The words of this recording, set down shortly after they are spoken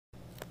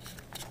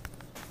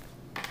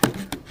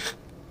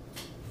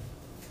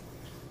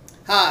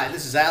Hi,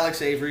 this is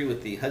Alex Avery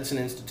with the Hudson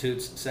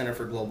Institute's Center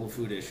for Global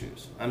Food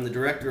Issues. I'm the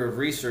Director of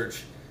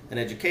Research and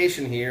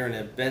Education here and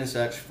have been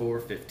such for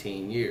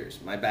 15 years.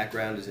 My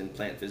background is in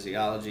plant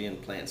physiology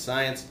and plant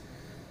science,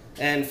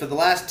 and for the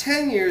last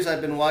 10 years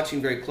I've been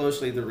watching very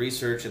closely the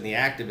research and the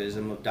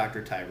activism of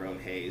Dr. Tyrone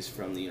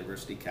from the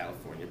University of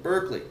California,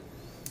 Berkeley.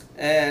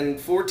 And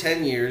for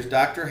 10 years,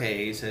 Dr.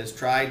 Hayes has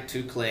tried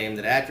to claim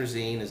that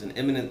atrazine is an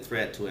imminent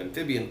threat to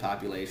amphibian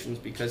populations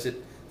because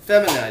it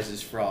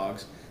feminizes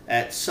frogs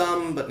at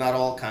some but not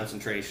all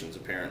concentrations,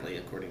 apparently,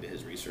 according to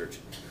his research,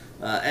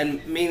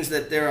 and means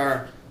that there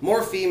are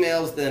more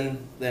females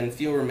than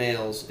fewer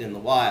males in the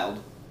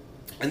wild.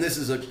 And this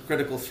is a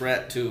critical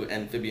threat to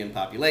amphibian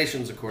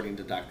populations, according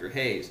to Dr.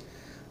 Hayes.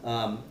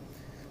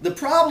 The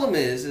problem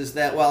is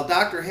that while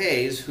Dr.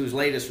 Hayes, whose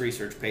latest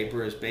research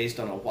paper is based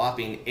on a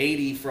whopping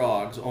 80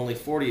 frogs, only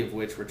 40 of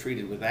which were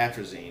treated with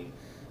atrazine,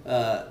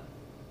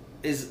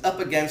 is up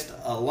against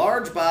a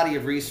large body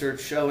of research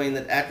showing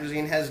that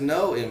atrazine has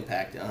no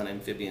impact on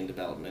amphibian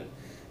development,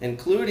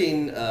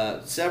 including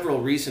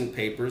several recent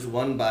papers,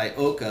 one by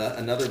Oka,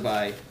 another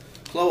by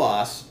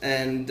Cloas,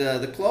 and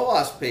the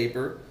Cloas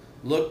paper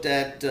looked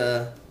at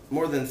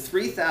more than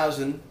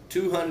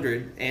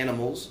 3,200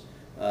 animals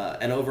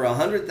and over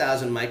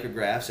 100,000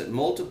 micrographs at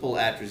multiple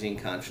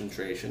atrazine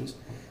concentrations,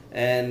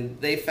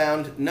 and they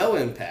found no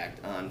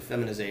impact on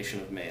feminization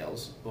of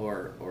males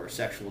or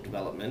sexual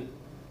development.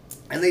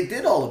 And they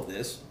did all of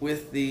this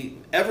with the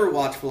ever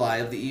watchful eye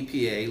of the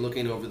EPA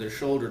looking over their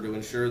shoulder to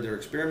ensure their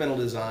experimental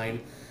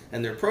design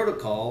and their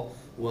protocol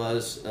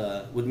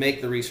would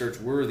make the research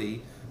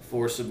worthy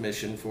for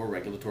submission for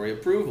regulatory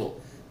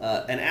approval.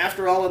 And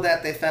after all of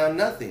that, they found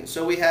nothing.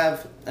 So we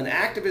have an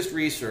activist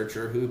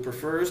researcher who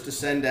prefers to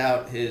send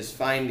out his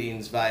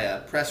findings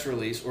via press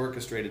release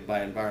orchestrated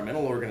by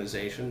environmental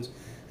organizations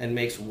and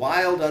makes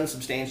wild,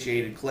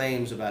 unsubstantiated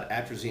claims about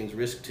atrazine's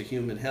risk to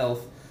human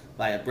health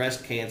via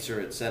breast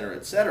cancer,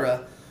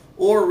 etc.,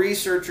 or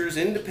researchers,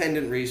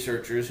 independent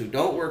researchers who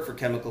don't work for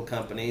chemical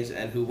companies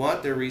and who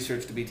want their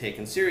research to be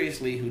taken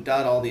seriously, who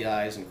dot all the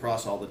I's and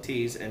cross all the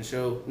T's and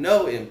show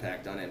no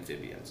impact on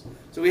amphibians.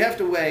 So we have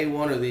to weigh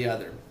one or the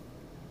other.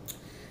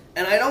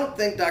 And I don't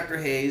think Dr.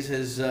 Hayes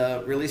has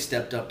really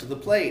stepped up to the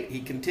plate.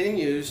 He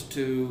continues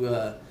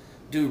to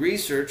do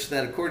research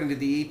that, according to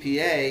the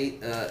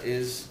EPA,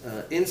 is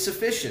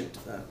insufficient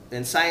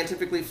and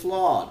scientifically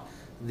flawed.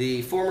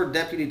 The former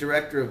deputy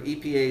director of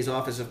EPA's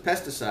Office of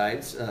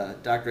Pesticides,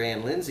 Dr.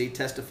 Ann Lindsay,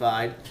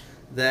 testified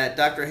that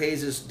Dr.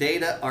 Hayes'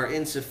 data are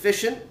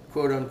insufficient,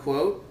 quote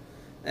unquote,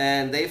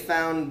 and they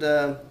found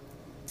that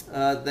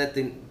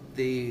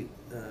the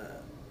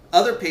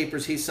other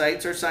papers he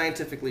cites are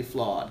scientifically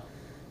flawed.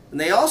 And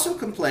they also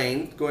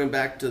complained, going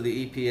back to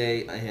the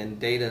EPA and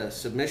data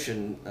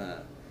submission,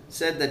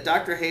 said that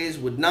Dr. Hayes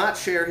would not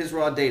share his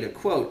raw data.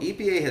 Quote,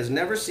 EPA has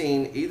never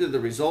seen either the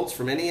results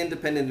from any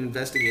independent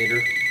investigator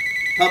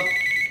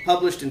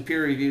published in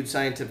peer-reviewed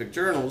scientific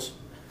journals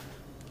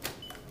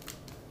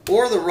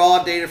or the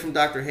raw data from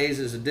Dr.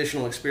 Hayes'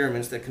 additional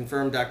experiments that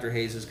confirm Dr.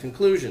 Hayes'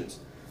 conclusions.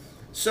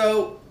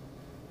 So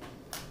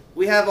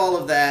we have all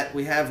of that.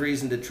 We have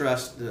reason to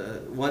trust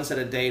one set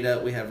of data.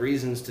 We have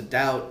reasons to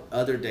doubt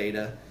other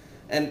data.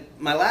 And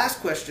my last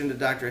question to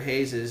Dr.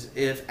 Hayes is,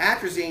 if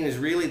atrazine is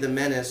really the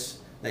menace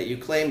that you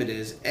claim it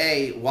is,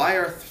 A, why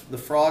are the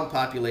frog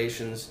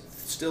populations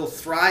still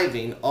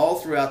thriving all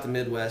throughout the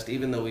Midwest,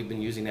 even though we've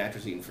been using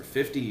atrazine for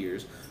 50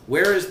 years?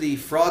 Where is the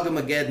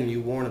frogamageddon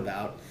you warn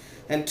about?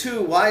 And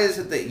two, why is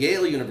it that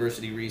Yale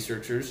University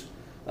researchers,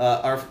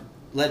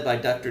 led by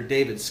Dr.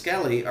 David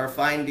Skelly, are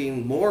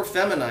finding more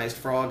feminized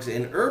frogs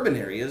in urban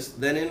areas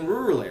than in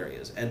rural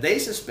areas? And they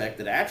suspect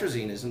that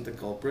atrazine isn't the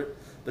culprit,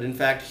 but in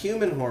fact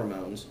human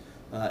hormones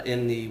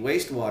in the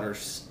wastewater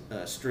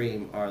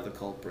stream are the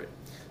culprit.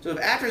 So if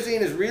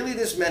atrazine is really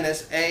this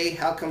menace, A,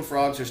 how come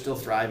frogs are still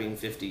thriving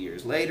 50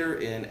 years later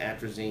in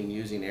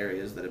atrazine-using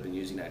areas that have been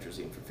using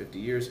atrazine for 50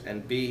 years?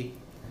 And B,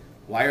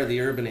 why are the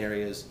urban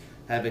areas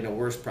having a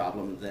worse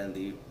problem than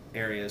the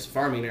areas,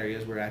 farming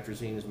areas, where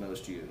atrazine is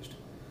most used?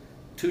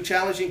 Two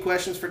challenging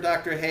questions for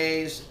Dr.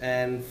 Hayes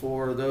and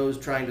for those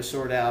trying to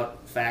sort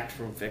out fact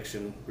from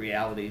fiction,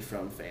 reality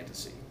from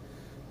fantasy.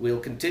 We'll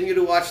continue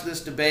to watch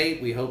this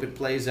debate. We hope it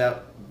plays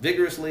out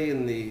vigorously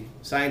in the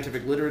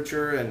scientific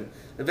literature, and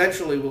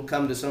eventually we'll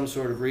come to some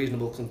sort of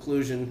reasonable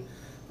conclusion.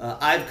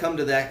 I've come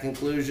to that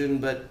conclusion,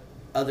 but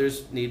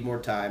others need more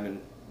time,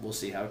 and we'll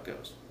see how it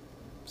goes.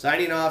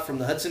 Signing off from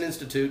the Hudson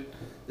Institute,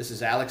 this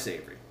is Alex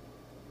Avery.